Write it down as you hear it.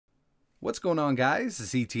What's going on, guys?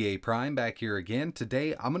 It's ETA Prime back here again.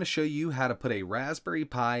 Today I'm going to show you how to put a Raspberry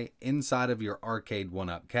Pi inside of your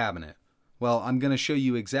Arcade1UP cabinet. Well, I'm going to show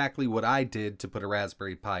you exactly what I did to put a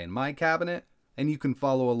Raspberry Pi in my cabinet, and you can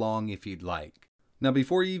follow along if you'd like. Now,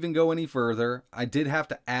 before you even go any further, I did have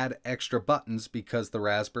to add extra buttons because the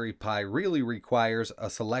Raspberry Pi really requires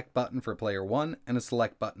a select button for player 1 and a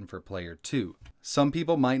select button for player 2. Some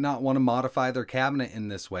people might not want to modify their cabinet in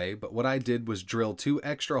this way, but what I did was drill 2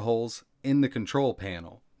 extra holes in the control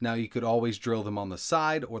panel. Now, you could always drill them on the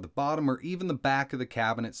side or the bottom or even the back of the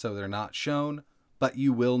cabinet so they're not shown, but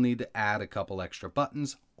you will need to add a couple extra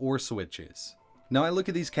buttons or switches. Now, I look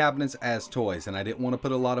at these cabinets as toys, and I didn't want to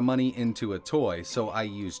put a lot of money into a toy, so I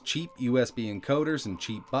used cheap USB encoders and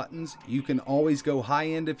cheap buttons. You can always go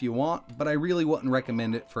high-end if you want, but I really wouldn't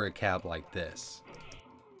recommend it for a cab like this.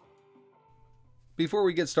 Before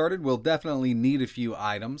we get started, we'll definitely need a few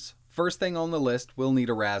items. First thing on the list, we'll need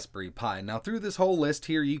a Raspberry Pi. Now, through this whole list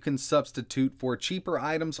here, you can substitute for cheaper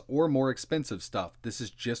items or more expensive stuff. This is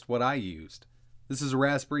just what I used. This is a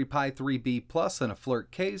Raspberry Pi 3B Plus in a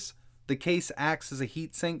flirt case. The case acts as a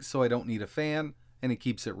heatsink, so I don't need a fan, and it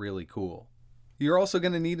keeps it really cool. You're also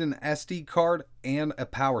going to need an SD card and a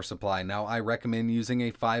power supply. Now, I recommend using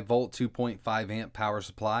a 5-volt 2.5 amp power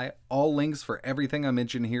supply. All links for everything I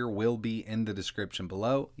mentioned here will be in the description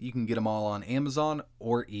below. You can get them all on Amazon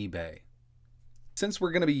or eBay. Since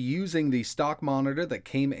we're going to be using the stock monitor that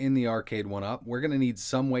came in the Arcade1UP, we're going to need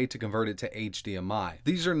some way to convert it to HDMI.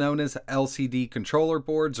 These are known as LCD controller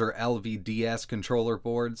boards or LVDS controller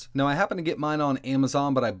boards. Now, I happen to get mine on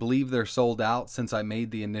Amazon, but I believe they're sold out since I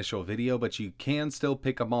made the initial video, but you can still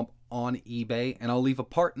pick them up on eBay, and I'll leave a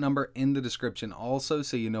part number in the description also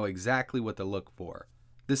so you know exactly what to look for.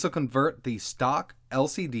 This will convert the stock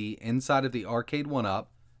LCD inside of the Arcade1UP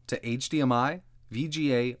to HDMI,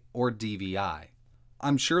 VGA, or DVI.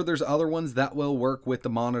 I'm sure there's other ones that will work with the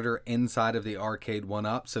monitor inside of the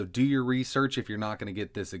Arcade1UP, so do your research if you're not going to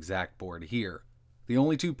get this exact board here. The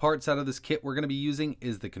only 2 parts out of this kit we're going to be using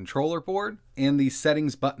is the controller board and the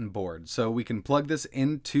settings button board. So we can plug this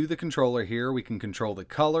into the controller here, we can control the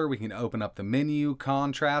color, we can open up the menu,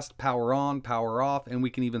 contrast, power on, power off, and we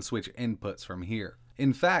can even switch inputs from here.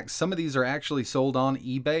 In fact, some of these are actually sold on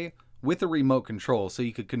eBay with a remote control, so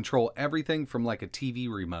you could control everything from like a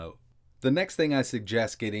TV remote. The next thing I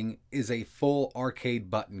suggest getting is a full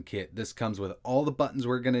arcade button kit. This comes with all the buttons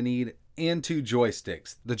we're going to need and 2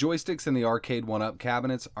 joysticks. The joysticks in the Arcade1UP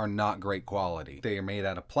cabinets are not great quality. They are made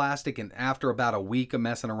out of plastic, and after about a week of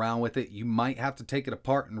messing around with it, you might have to take it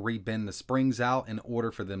apart and rebend the springs out in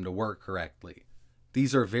order for them to work correctly.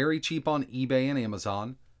 These are very cheap on eBay and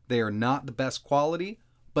Amazon. They are not the best quality,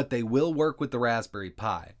 but they will work with the Raspberry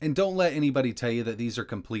Pi. And don't let anybody tell you that these are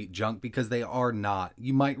complete junk, because they are not.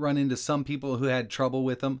 You might run into some people who had trouble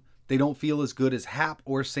with them. They don't feel as good as HAP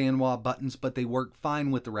or Sanwa buttons, but they work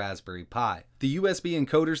fine with the Raspberry Pi. The USB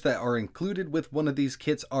encoders that are included with one of these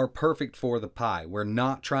kits are perfect for the Pi. We're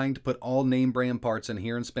not trying to put all name brand parts in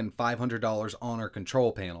here and spend $500 on our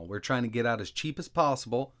control panel. We're trying to get out as cheap as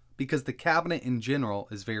possible because the cabinet in general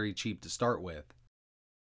is very cheap to start with.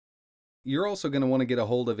 You're also going to want to get a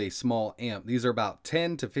hold of a small amp. These are about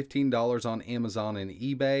 $10 to $15 on Amazon and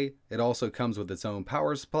eBay. It also comes with its own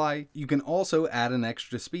power supply. You can also add an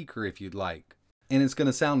extra speaker if you'd like. And it's going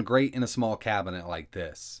to sound great in a small cabinet like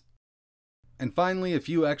this. And finally, a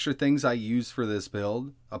few extra things I use for this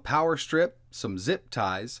build: a power strip, some zip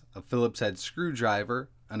ties, a Phillips head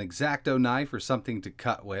screwdriver, an X-Acto knife or something to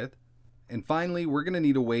cut with. And finally, we're going to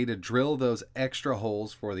need a way to drill those extra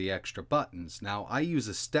holes for the extra buttons. Now, I use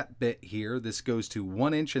a step bit here. This goes to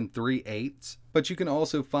 1 inch and 3/8, but you can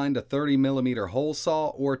also find a 30mm hole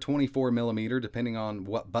saw or 24mm, depending on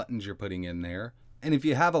what buttons you're putting in there. And if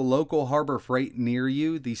you have a local Harbor Freight near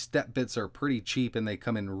you, these step bits are pretty cheap and they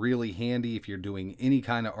come in really handy if you're doing any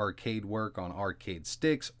kind of arcade work on arcade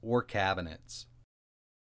sticks or cabinets.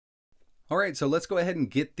 Alright, so let's go ahead and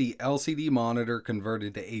get the LCD monitor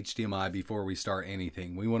converted to HDMI before we start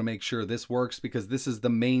anything. We want to make sure this works because this is the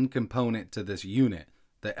main component to this unit,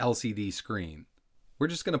 the LCD screen. We're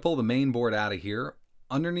just going to pull the main board out of here.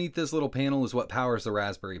 Underneath this little panel is what powers the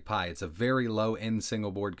Raspberry Pi. It's a very low-end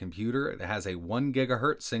single board computer. It has a 1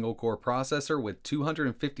 GHz single core processor with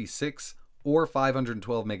 256 or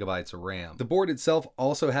 512 megabytes of RAM. The board itself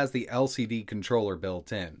also has the LCD controller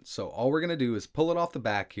built in. So all we're going to do is pull it off the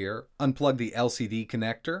back here, unplug the LCD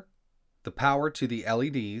connector, the power to the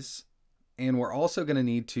LEDs, and we're also going to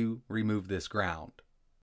need to remove this ground.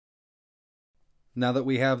 Now that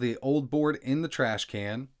we have the old board in the trash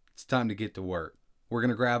can, it's time to get to work. we're going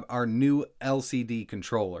to grab our new LCD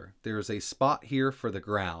controller. There's a spot here for the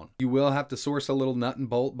ground. You will have to source a little nut and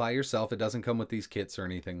bolt by yourself. It doesn't come with these kits or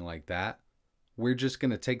anything like that. We're just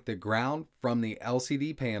going to take the ground from the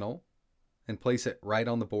LCD panel and place it right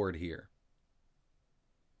on the board here.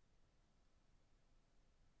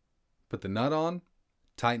 Put the nut on,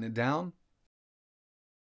 tighten it down,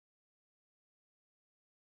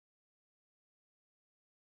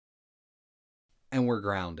 and we're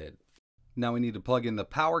grounded. Now we need to plug in the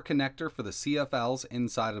power connector for the CFLs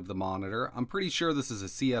inside of the monitor. I'm pretty sure this is a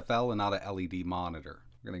CFL and not an LED monitor.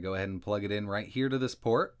 We're going to go ahead and plug it in right here to this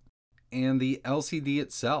port. And the LCD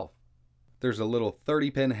itself. There's a little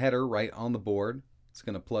 30-pin header right on the board. It's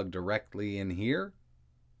going to plug directly in here.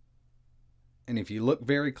 And if you look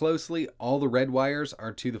very closely, all the red wires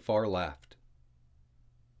are to the far left.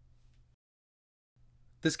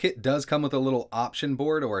 This kit does come with a little option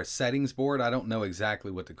board or a settings board. I don't know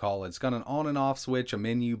exactly what to call it. It's got an on and off switch, a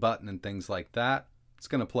menu button, and things like that. It's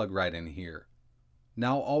going to plug right in here.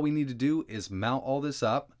 Now all we need to do is mount all this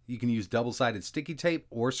up. You can use double-sided sticky tape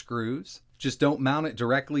or screws. Just don't mount it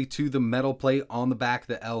directly to the metal plate on the back of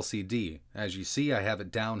the LCD. As you see, I have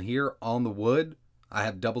it down here on the wood. I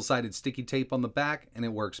have double-sided sticky tape on the back, and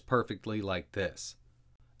it works perfectly like this.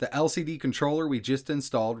 The LCD controller we just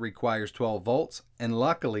installed requires 12 volts, and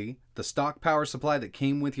luckily, the stock power supply that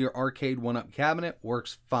came with your Arcade1UP cabinet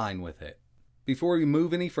works fine with it. Before we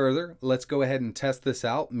move any further, let's go ahead and test this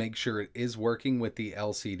out, make sure it is working with the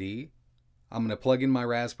LCD. I'm going to plug in my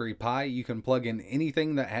Raspberry Pi. You can plug in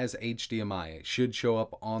anything that has HDMI. It should show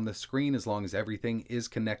up on the screen as long as everything is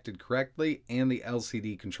connected correctly and the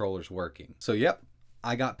LCD controller's working. So yep,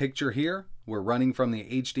 I got picture here. We're running from the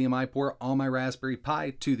HDMI port on my Raspberry Pi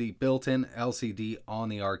to the built-in LCD on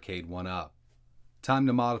the Arcade1UP. Time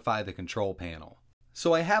to modify the control panel.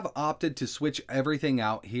 So I have opted to switch everything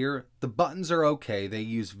out here. The buttons are okay. They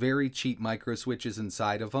use very cheap micro switches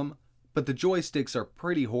inside of them, but the joysticks are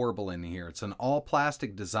pretty horrible in here. It's an all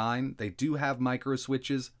plastic design. They do have micro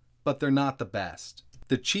switches, but they're not the best.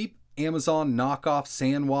 The cheap Amazon knockoff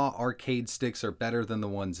Sanwa arcade sticks are better than the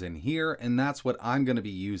ones in here, and that's what I'm going to be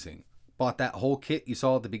using. Bought that whole kit you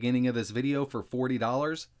saw at the beginning of this video for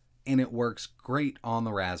 $40, and it works great on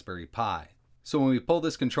the Raspberry Pi. So when we pull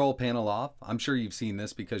this control panel off, I'm sure you've seen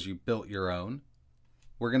this because you built your own,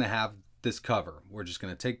 we're going to have this cover. We're just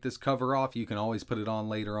going to take this cover off. You can always put it on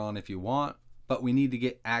later on if you want, but we need to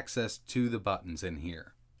get access to the buttons in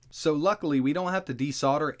here. So luckily we don't have to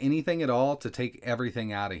desolder anything at all to take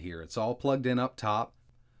everything out of here. It's all plugged in up top.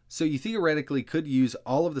 So you theoretically could use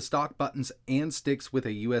all of the stock buttons and sticks with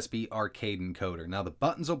a USB arcade encoder. Now the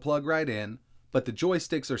buttons will plug right in, but the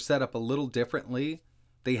joysticks are set up a little differently.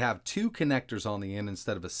 They have two connectors on the end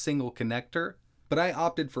instead of a single connector, but I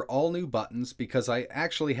opted for all new buttons because I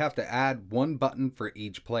actually have to add one button for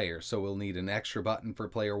each player. So we'll need an extra button for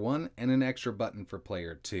player 1 and an extra button for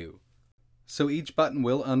player 2. So each button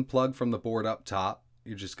will unplug from the board up top.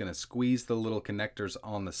 You're just going to squeeze the little connectors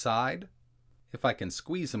on the side. If I can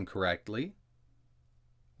squeeze them correctly,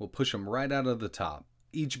 we'll push them right out of the top.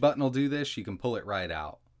 Each button will do this. You can pull it right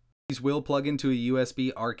out. These will plug into a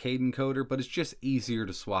USB arcade encoder, but it's just easier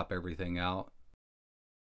to swap everything out.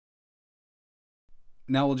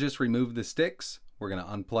 Now we'll just remove the sticks. We're going to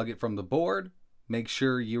unplug it from the board. Make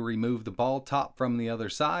sure you remove the ball top from the other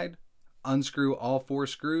side. Unscrew all 4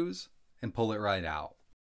 screws and pull it right out.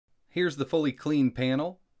 Here's the fully clean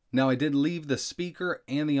panel. Now I did leave the speaker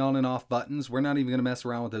and the on and off buttons. We're not even going to mess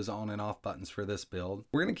around with those on and off buttons for this build.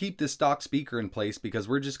 We're going to keep this stock speaker in place because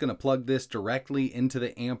we're just going to plug this directly into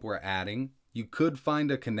the amp we're adding. You could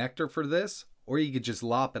find a connector for this, or you could just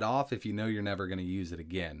lop it off if you know you're never going to use it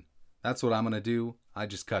again. That's what I'm going to do. I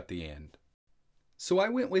just cut the end. So I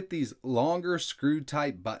went with these longer screw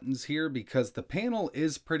type buttons here because the panel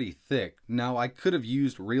is pretty thick. Now I could have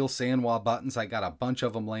used real Sanwa buttons. I got a bunch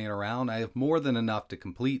of them laying around. I have more than enough to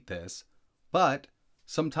complete this, but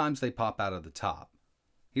sometimes they pop out of the top.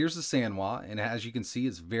 Here's the Sanwa, and as you can see,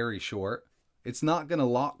 it's very short. It's not going to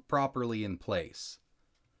lock properly in place.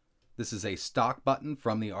 This is a stock button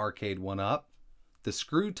from the Arcade1UP. The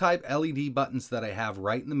screw type LED buttons that I have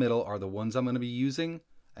right in the middle are the ones I'm going to be using,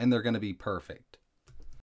 and they're going to be perfect.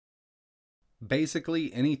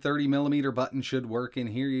 Basically, any 30mm button should work in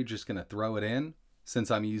here. You're just going to throw it in.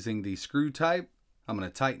 Since I'm using the screw type, I'm going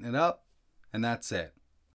to tighten it up, and that's it.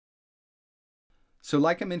 So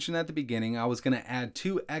like I mentioned at the beginning, I was going to add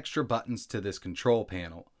 2 extra buttons to this control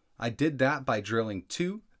panel. I did that by drilling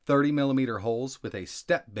 2 30mm holes with a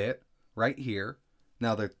step bit right here.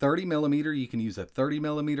 Now they're 30mm, you can use a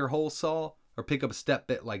 30mm hole saw or pick up a step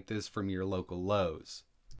bit like this from your local Lowe's.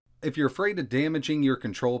 If you're afraid of damaging your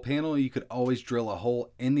control panel, you could always drill a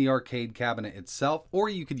hole in the arcade cabinet itself, or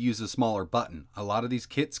you could use a smaller button. A lot of these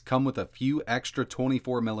kits come with a few extra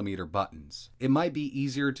 24mm buttons. It might be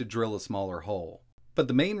easier to drill a smaller hole. But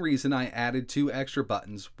the main reason I added 2 extra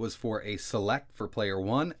buttons was for a select for player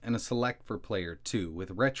 1 and a select for player 2.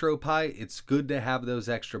 With RetroPie, it's good to have those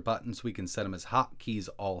extra buttons. We can set them as hotkeys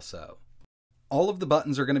also. All of the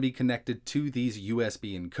buttons are going to be connected to these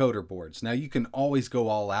USB encoder boards. Now you can always go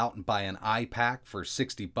all out and buy an iPack for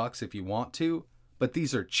 60 bucks if you want to, but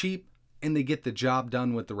these are cheap and they get the job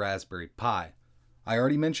done with the Raspberry Pi. I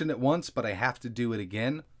already mentioned it once, but I have to do it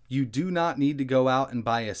again. You do not need to go out and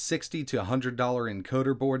buy a $60 to $100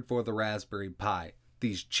 encoder board for the Raspberry Pi.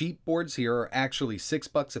 These cheap boards here are actually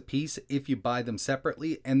 $6 a piece if you buy them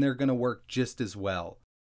separately, and they're going to work just as well.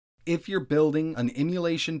 If you're building an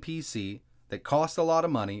emulation PC that costs a lot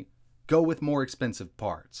of money, go with more expensive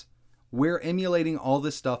parts. We're emulating all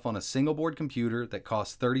this stuff on a single board computer that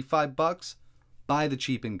costs 35 bucks. Buy the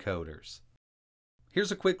cheap encoders.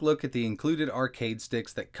 Here's a quick look at the included arcade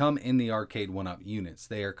sticks that come in the Arcade1UP units.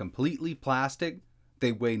 They are completely plastic,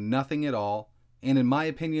 they weigh nothing at all, and in my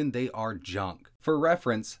opinion, they are junk. For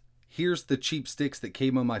reference, here's the cheap sticks that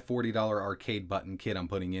came on my $40 arcade button kit I'm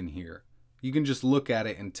putting in here. You can just look at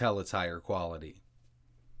it and tell it's higher quality.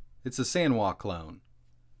 It's a Sanwa clone.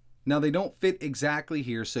 Now they don't fit exactly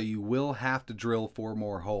here, so you will have to drill 4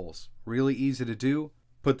 more holes. Really easy to do.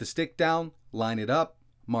 Put the stick down, line it up,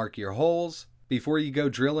 mark your holes. Before you go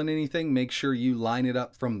drilling anything, make sure you line it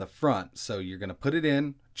up from the front. So you're going to put it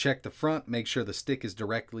in, check the front, make sure the stick is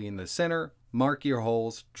directly in the center, mark your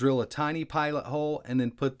holes, drill a tiny pilot hole, and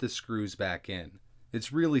then put the screws back in.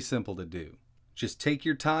 It's really simple to do. Just take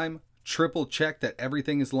your time. Triple check that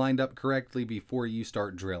everything is lined up correctly before you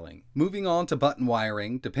start drilling. Moving on to button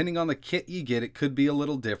wiring, depending on the kit you get, it could be a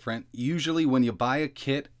little different. Usually when you buy a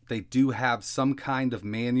kit, they do have some kind of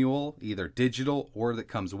manual, either digital or that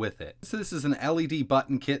comes with it. So this is an LED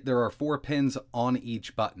button kit. There are 4 pins on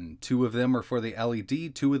each button. 2 of them are for the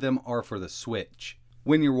LED, 2 of them are for the switch.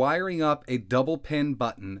 When you're wiring up a double pin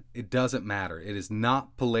button, it doesn't matter. It is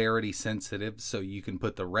not polarity sensitive, so you can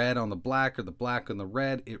put the red on the black or the black on the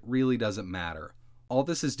red. It really doesn't matter. All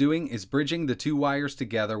this is doing is bridging the 2 wires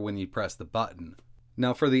together when you press the button.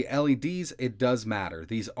 Now for the LEDs, it does matter.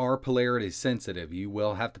 These are polarity sensitive. You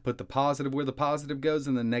will have to put the positive where the positive goes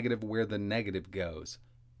and the negative where the negative goes.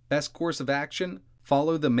 Best course of action?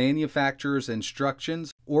 Follow the manufacturer's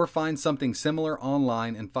instructions or find something similar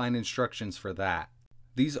online and find instructions for that.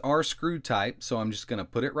 These are screw type, so I'm just going to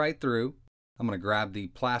put it right through. I'm going to grab the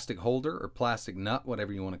plastic holder or plastic nut,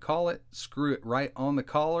 whatever you want to call it, screw it right on the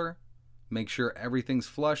collar, make sure everything's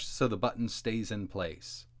flush so the button stays in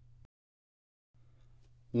place.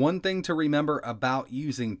 One thing to remember about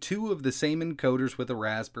using 2 of the same encoders with a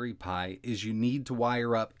Raspberry Pi is you need to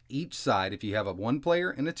wire up each side. If you have a 1-player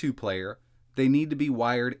and a 2-player, they need to be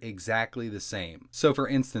wired exactly the same. So for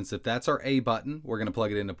instance, if that's our A button, we're going to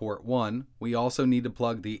plug it into port 1. We also need to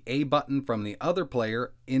plug the A button from the other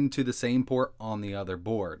player into the same port on the other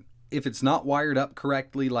board. If it's not wired up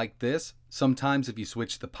correctly like this, sometimes if you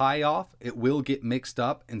switch the Pi off, it will get mixed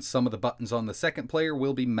up and some of the buttons on the second player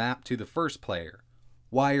will be mapped to the first player.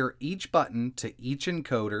 Wire each button to each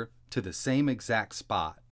encoder to the same exact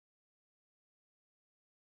spot.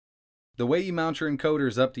 The way you mount your encoder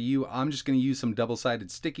is up to you. I'm just going to use some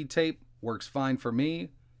double-sided sticky tape. Works fine for me.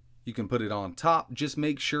 You can put it on top. Just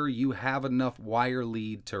make sure you have enough wire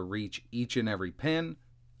lead to reach each and every pin.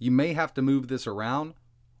 You may have to move this around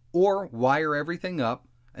or wire everything up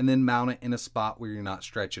and then mount it in a spot where you're not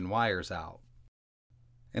stretching wires out.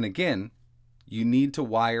 And again, you need to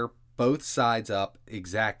wire both sides up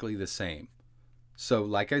exactly the same. So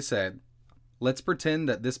like I said, let's pretend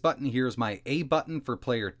that this button here is my A button for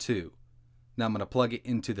player 2. Now I'm going to plug it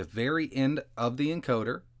into the very end of the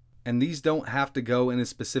encoder, and these don't have to go in a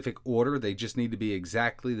specific order. They just need to be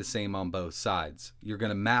exactly the same on both sides. You're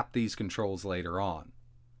going to map these controls later on.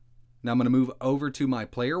 Now I'm going to move over to my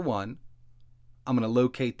player 1. I'm going to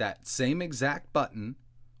locate that same exact button,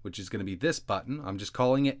 which is going to be this button. I'm just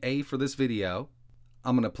calling it A for this video.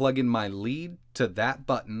 I'm going to plug in my lead to that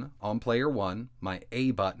button on player 1, my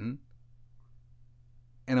A button,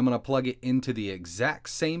 and I'm going to plug it into the exact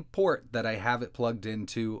same port that I have it plugged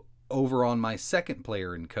into over on my second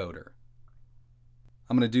player encoder.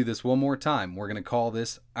 I'm going to do this one more time. We're going to call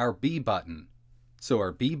this our B button. So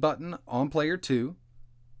our B button on player 2,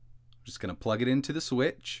 I'm just going to plug it into the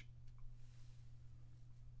switch.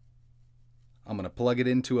 I'm going to plug it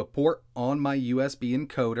into a port on my USB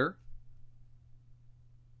encoder.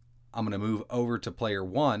 I'm going to move over to player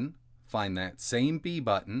 1, find that same B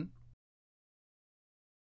button,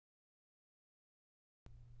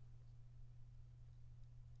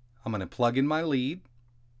 I'm going to plug in my lead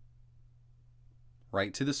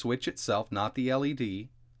right to the switch itself, not the LED,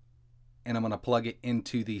 and I'm going to plug it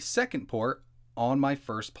into the second port on my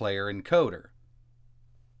first player encoder.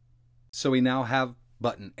 So we now have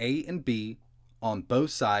button A and B on both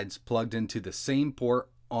sides plugged into the same port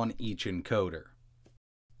on each encoder.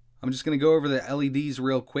 I'm just going to go over the LEDs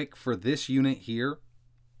real quick for this unit here.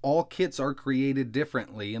 All kits are created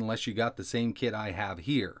differently unless you got the same kit I have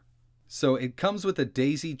here. So it comes with a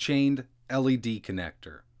daisy chained LED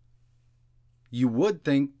connector. You would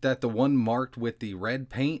think that the one marked with the red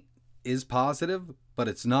paint is positive, but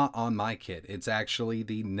it's not on my kit. It's actually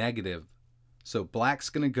the negative. So black's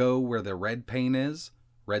going to go where the red paint is,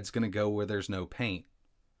 red's going to go where there's no paint.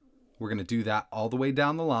 We're going to do that all the way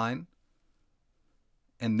down the line.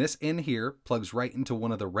 And this in here plugs right into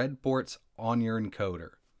one of the red ports on your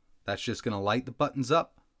encoder. That's just going to light the buttons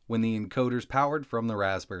up when the encoder's powered from the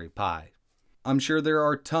Raspberry Pi. I'm sure there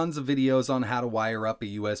are tons of videos on how to wire up a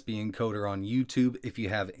USB encoder on YouTube. If you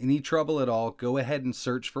have any trouble at all, go ahead and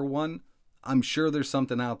search for one. I'm sure there's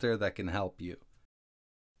something out there that can help you.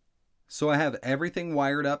 So I have everything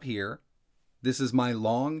wired up here. This is my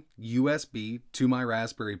long USB to my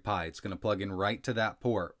Raspberry Pi. It's going to plug in right to that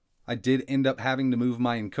port. I did end up having to move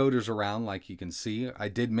my encoders around, like you can see. I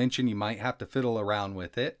did mention you might have to fiddle around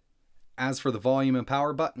with it. As for the volume and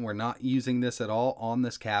power button, we're not using this at all on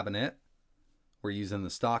this cabinet. We're using the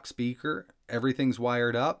stock speaker. Everything's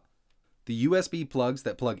wired up. The USB plugs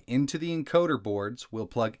that plug into the encoder boards will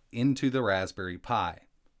plug into the Raspberry Pi.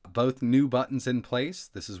 Both new buttons in place.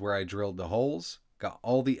 This is where I drilled the holes. Got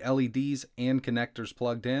all the LEDs and connectors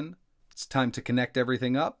plugged in. It's time to connect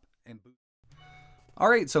everything up and boot.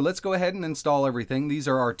 Alright, so let's go ahead and install everything. These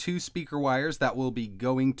are our two speaker wires that will be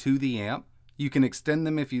going to the amp. You can extend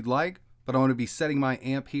them if you'd like, but I'm going to be setting my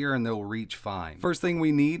amp here and they'll reach fine. First thing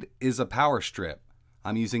we need is a power strip.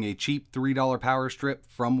 I'm using a cheap $3 power strip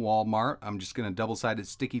from Walmart. I'm just going to double-sided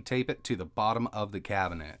sticky tape it to the bottom of the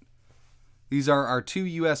cabinet. These are our two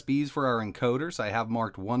USBs for our encoders. I have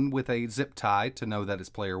marked one with a zip tie to know that it's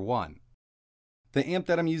player 1. The amp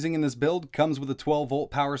that I'm using in this build comes with a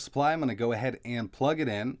 12-volt power supply. I'm going to go ahead and plug it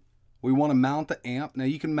in. We want to mount the amp. Now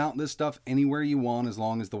you can mount this stuff anywhere you want as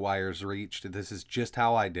long as the wires reached. This is just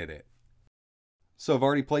how I did it. So I've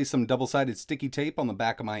already placed some double-sided sticky tape on the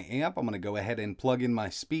back of my amp. I'm going to go ahead and plug in my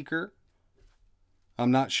speaker.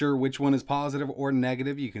 I'm not sure which one is positive or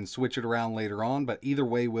negative. You can switch it around later on, but either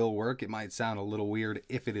way will work. It might sound a little weird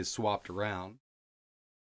if it is swapped around.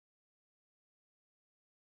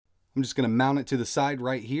 I'm just going to mount it to the side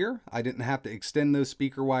right here. I didn't have to extend those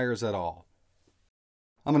speaker wires at all.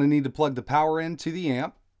 I'm going to need to plug the power into the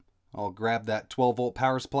amp. I'll grab that 12-volt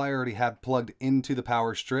power supply I already have plugged into the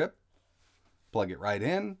power strip. Plug it right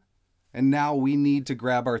in. And now we need to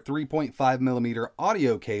grab our 3.5mm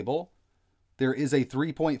audio cable. There is a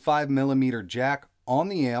 3.5mm jack on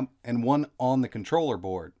the amp and one on the controller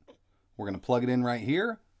board. We're going to plug it in right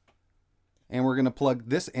here. And we're going to plug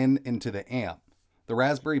this end into the amp. The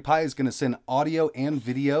Raspberry Pi is going to send audio and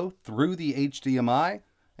video through the HDMI,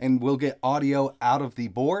 and we'll get audio out of the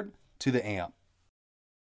board to the amp.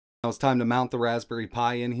 Now it's time to mount the Raspberry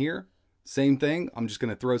Pi in here. Same thing, I'm just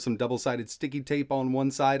going to throw some double-sided sticky tape on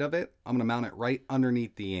one side of it. I'm going to mount it right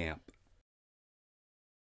underneath the amp.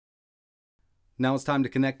 Now it's time to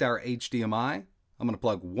connect our HDMI. I'm going to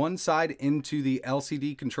plug one side into the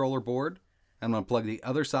LCD controller board. I'm going to plug the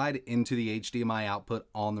other side into the HDMI output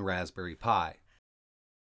on the Raspberry Pi.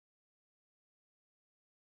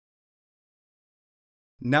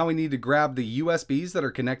 Now we need to grab the USBs that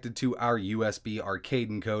are connected to our USB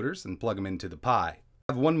arcade encoders and plug them into the Pi.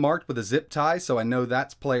 I have one marked with a zip tie, so I know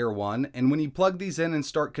that's player 1, and when you plug these in and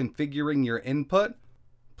start configuring your input,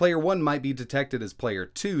 player 1 might be detected as player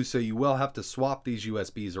 2, so you will have to swap these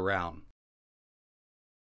USBs around.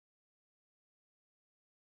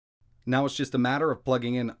 Now it's just a matter of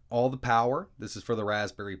plugging in all the power. This is for the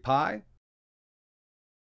Raspberry Pi.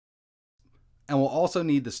 And we'll also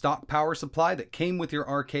need the stock power supply that came with your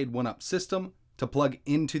Arcade1UP system to plug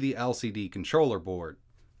into the LCD controller board.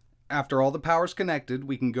 After all the power's connected,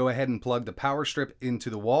 we can go ahead and plug the power strip into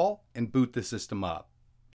the wall and boot the system up.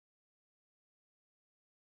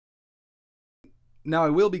 Now I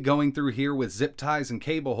will be going through here with zip ties and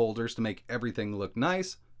cable holders to make everything look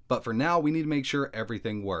nice, but for now we need to make sure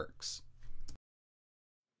everything works.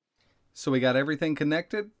 So we got everything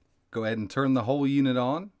connected. Go ahead and turn the whole unit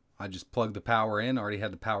on. I just plugged the power in, already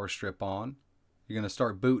had the power strip on. You're going to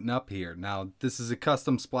start booting up here. Now, this is a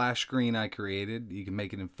custom splash screen I created. You can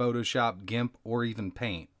make it in Photoshop, GIMP, or even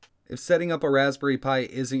Paint. If setting up a Raspberry Pi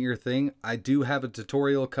isn't your thing, I do have a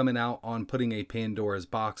tutorial coming out on putting a Pandora's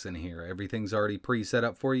box in here. Everything's already pre-set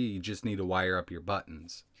up for you, you just need to wire up your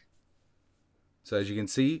buttons. So as you can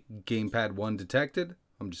see, gamepad 1 detected.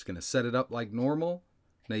 I'm just going to set it up like normal.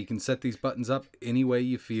 Now you can set these buttons up any way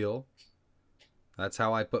you feel. That's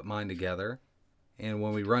how I put mine together. And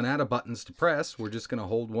when we run out of buttons to press, we're just going to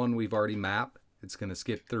hold one we've already mapped. It's going to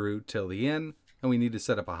skip through till the end, and we need to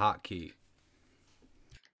set up a hotkey.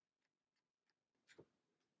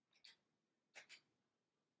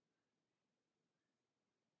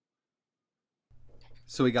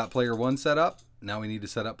 So we got player 1 set up. Now we need to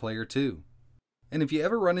set up player 2. And if you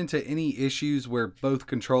ever run into any issues where both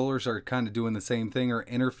controllers are kind of doing the same thing or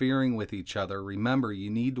interfering with each other, remember you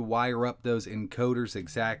need to wire up those encoders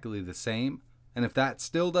exactly the same. And if that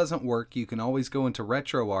still doesn't work, you can always go into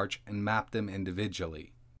RetroArch and map them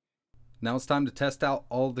individually. Now it's time to test out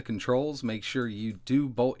all of the controls. Make sure you do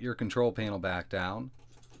bolt your control panel back down.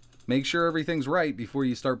 Make sure everything's right before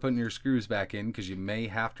you start putting your screws back in, because you may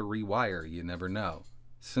have to rewire, you never know.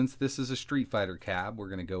 Since this is a Street Fighter cab, we're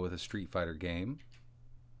going to go with a Street Fighter game.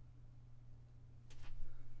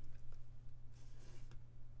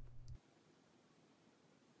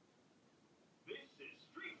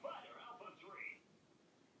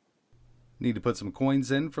 Need to put some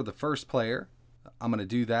coins in for the first player. I'm going to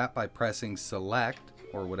do that by pressing select,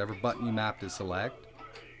 or whatever button you map to select.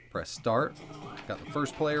 Press start. Got the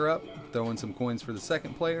first player up. Throw in some coins for the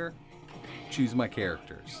second player. Choose my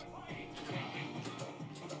characters.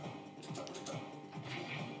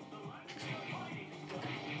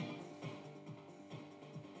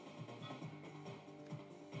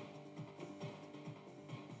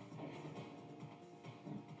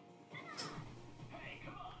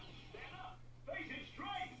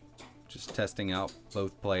 Just testing out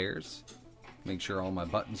both players. Make sure all my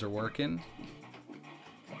buttons are working.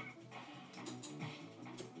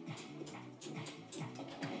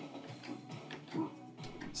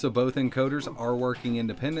 So both encoders are working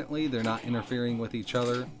independently. They're not interfering with each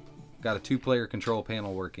other. Got a 2-player control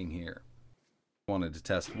panel working here. Wanted to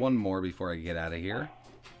test one more before I get out of here.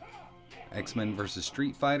 X-Men versus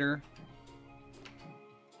Street Fighter.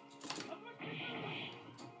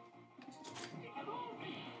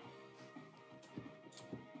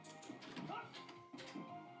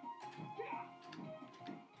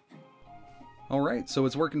 Alright, so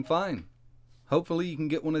it's working fine. Hopefully you can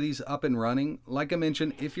get one of these up and running. Like I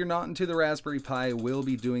mentioned, if you're not into the Raspberry Pi, we'll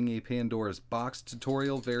be doing a Pandora's box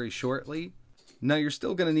tutorial very shortly. Now you're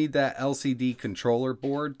still going to need that LCD controller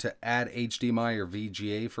board to add HDMI or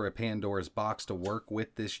VGA for a Pandora's box to work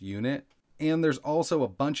with this unit. And there's also a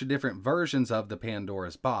bunch of different versions of the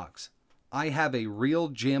Pandora's box. I have a real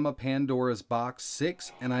JAMA Pandora's Box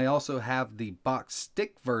 6, and I also have the box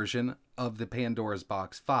stick version of the Pandora's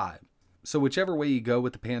Box 5. So whichever way you go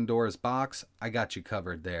with the Pandora's box, I got you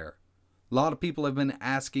covered there. A lot of people have been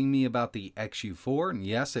asking me about the XU4, and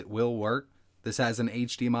yes, it will work. This has an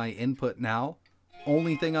HDMI input now.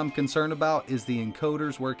 Only thing I'm concerned about is the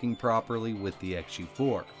encoders working properly with the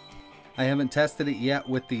XU4. I haven't tested it yet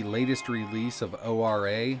with the latest release of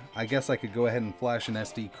ORA. I guess I could go ahead and flash an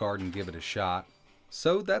SD card and give it a shot.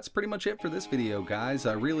 So that's pretty much it for this video, guys.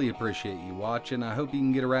 I really appreciate you watching. I hope you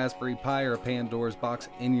can get a Raspberry Pi or a Pandora's box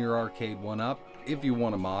in your Arcade1UP if you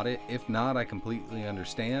want to mod it. If not, I completely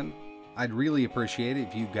understand. I'd really appreciate it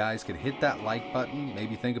if you guys could hit that like button,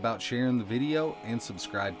 maybe think about sharing the video, and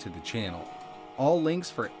subscribe to the channel. All links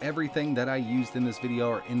for everything that I used in this video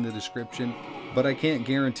are in the description, but I can't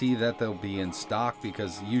guarantee that they'll be in stock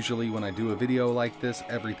because usually when I do a video like this,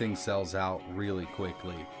 everything sells out really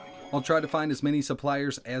quickly. I'll try to find as many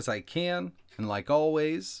suppliers as I can, and like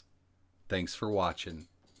always, thanks for watching.